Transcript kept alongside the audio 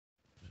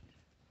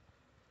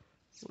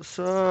What's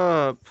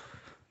up?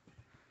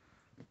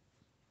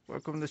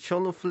 Welcome to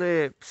Cholo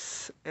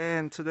Flips.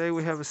 And today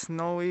we have a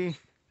snowy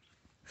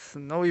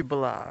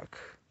block.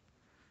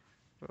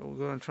 But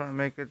we're gonna try to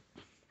make it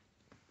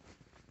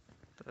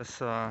as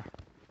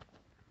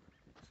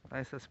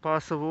nice as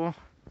possible.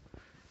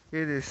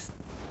 It is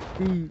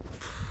deep,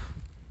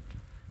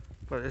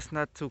 but it's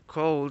not too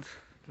cold.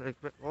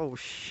 Oh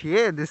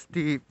shit, it's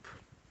deep.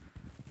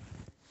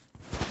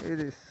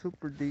 It is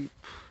super deep.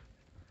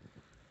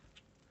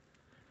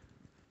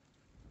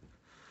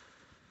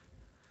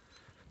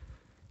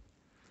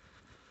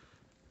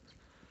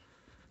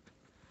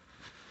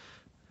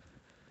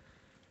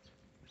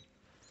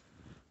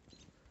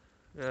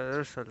 Yeah,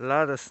 there's a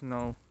lot of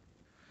snow.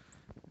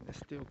 It's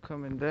still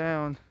coming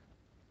down.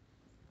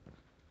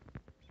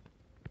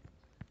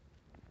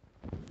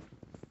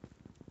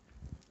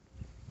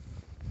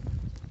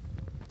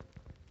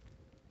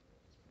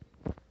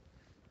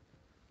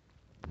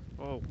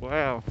 Oh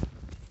wow.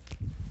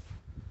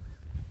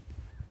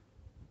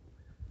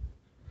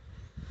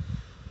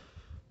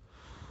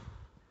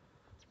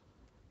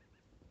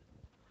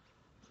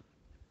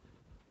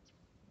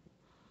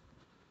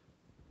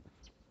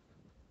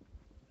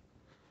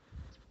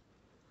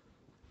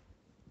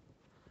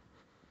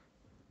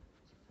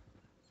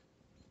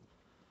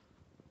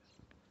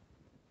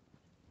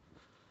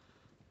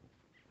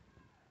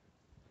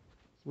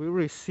 We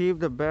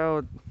received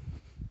about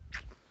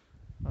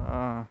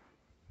uh,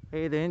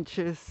 8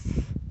 inches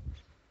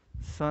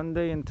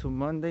Sunday into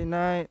Monday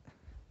night,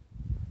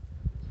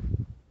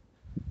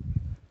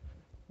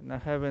 and I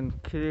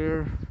haven't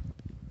cleared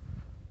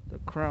the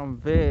Crown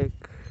Vic.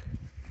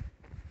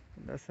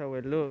 That's how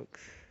it looks.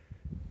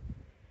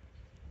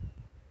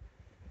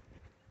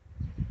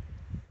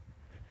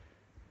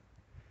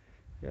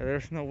 Yeah,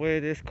 there's no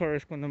way this car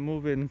is gonna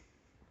move in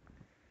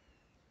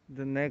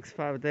the next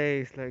 5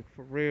 days, like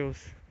for reals.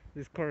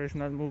 This car is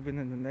not moving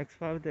in the next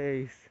 5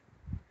 days.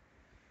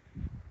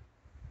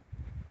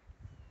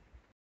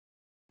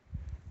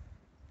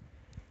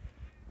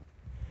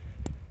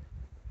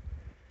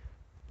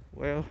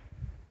 Well,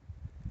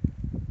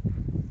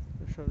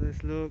 that's how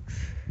this looks.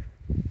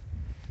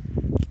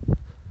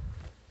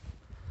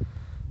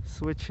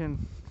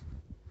 Switching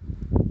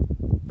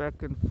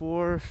back and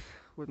forth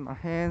with my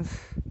hands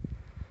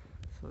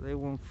so they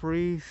won't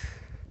freeze.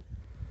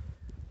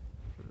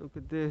 But look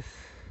at this.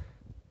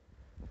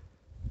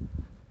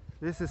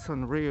 This is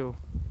unreal.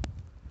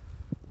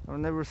 I've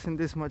never seen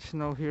this much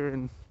snow here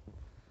in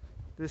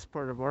this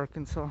part of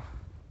Arkansas.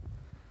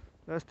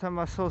 Last time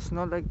I saw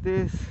snow like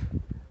this,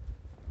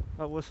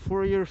 I was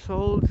 4 years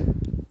old,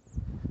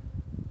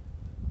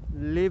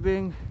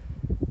 living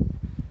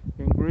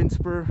in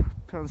Greensboro,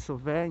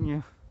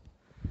 Pennsylvania.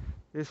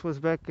 This was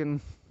back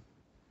in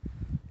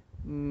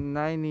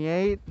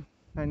 98,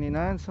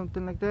 99,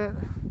 something like that.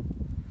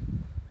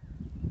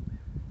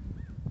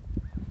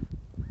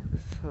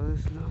 This is how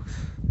this looks.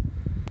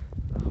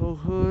 The whole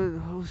hood, the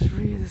whole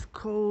street is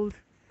cold.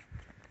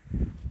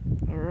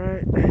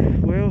 Alright,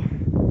 well,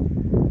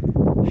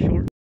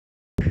 short,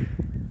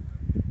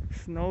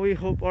 snowy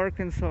Hope,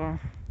 Arkansas,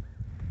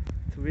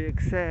 to be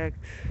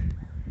exact.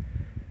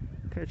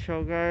 Catch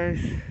y'all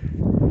guys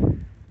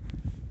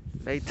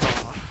later.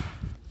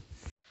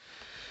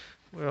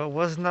 Well, I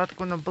was not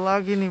gonna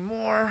vlog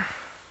anymore,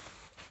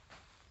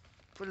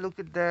 but look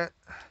at that.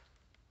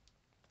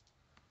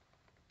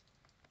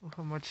 Look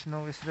how much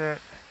snow is that.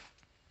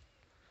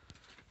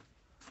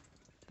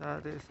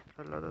 That is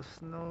a lot of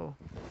snow.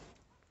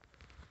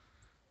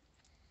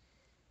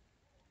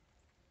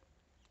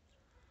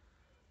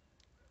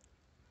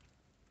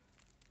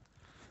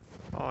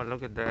 Oh,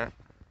 look at that.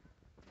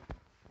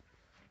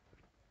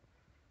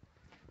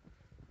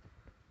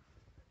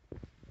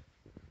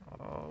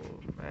 Oh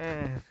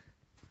man.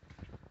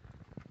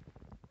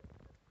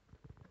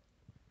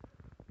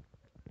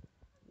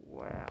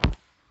 Wow.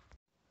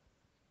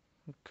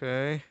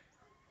 Okay.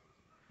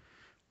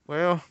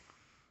 Well,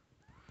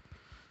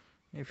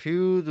 if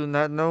you do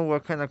not know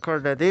what kind of car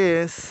that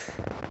is,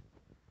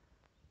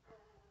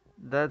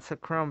 that's a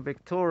Crown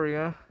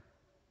Victoria.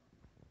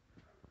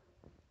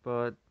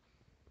 But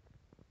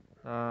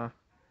uh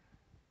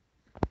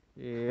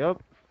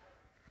yep.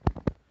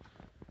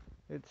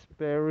 It's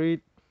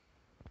buried.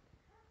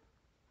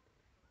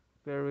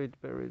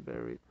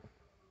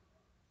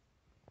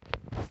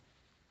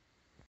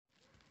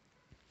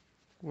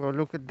 Well,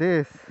 look at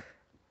this.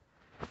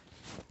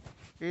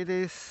 It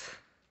is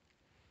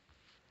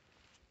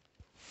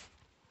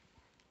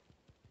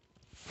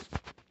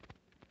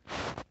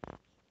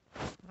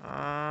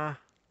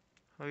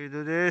how you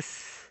do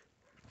this?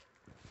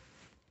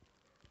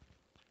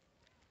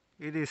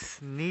 It is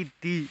knee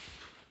deep.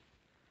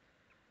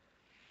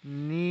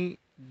 Knee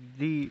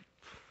deep.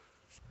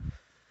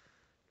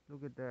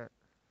 Look at that.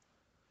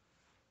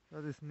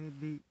 That is knee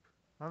deep.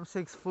 I'm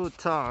 6 foot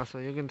tall, so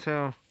you can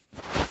tell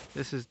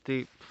this is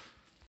deep.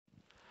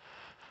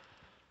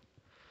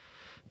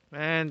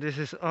 Man, this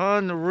is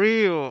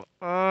unreal.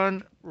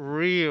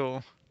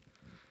 Unreal.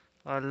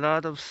 A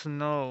lot of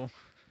snow.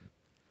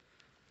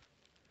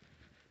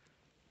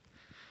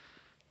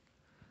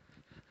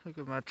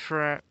 Look at my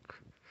track.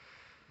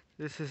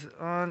 This is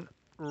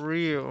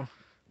unreal.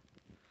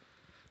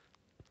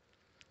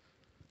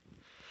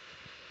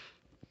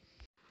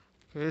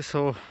 Okay,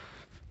 so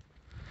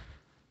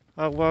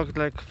I walked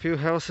like a few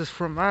houses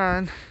from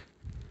mine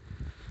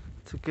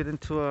to get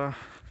into a.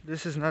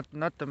 This is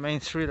not the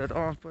main street at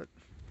all, but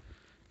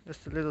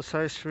just a little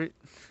side street.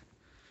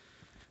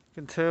 You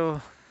can tell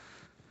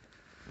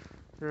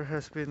there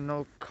has been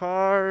no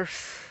cars,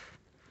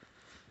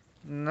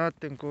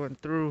 nothing going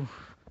through.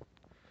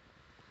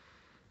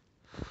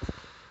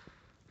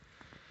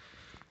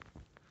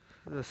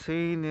 The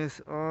scene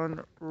is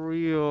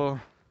unreal.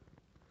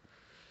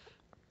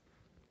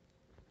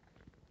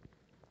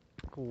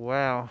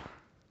 Wow.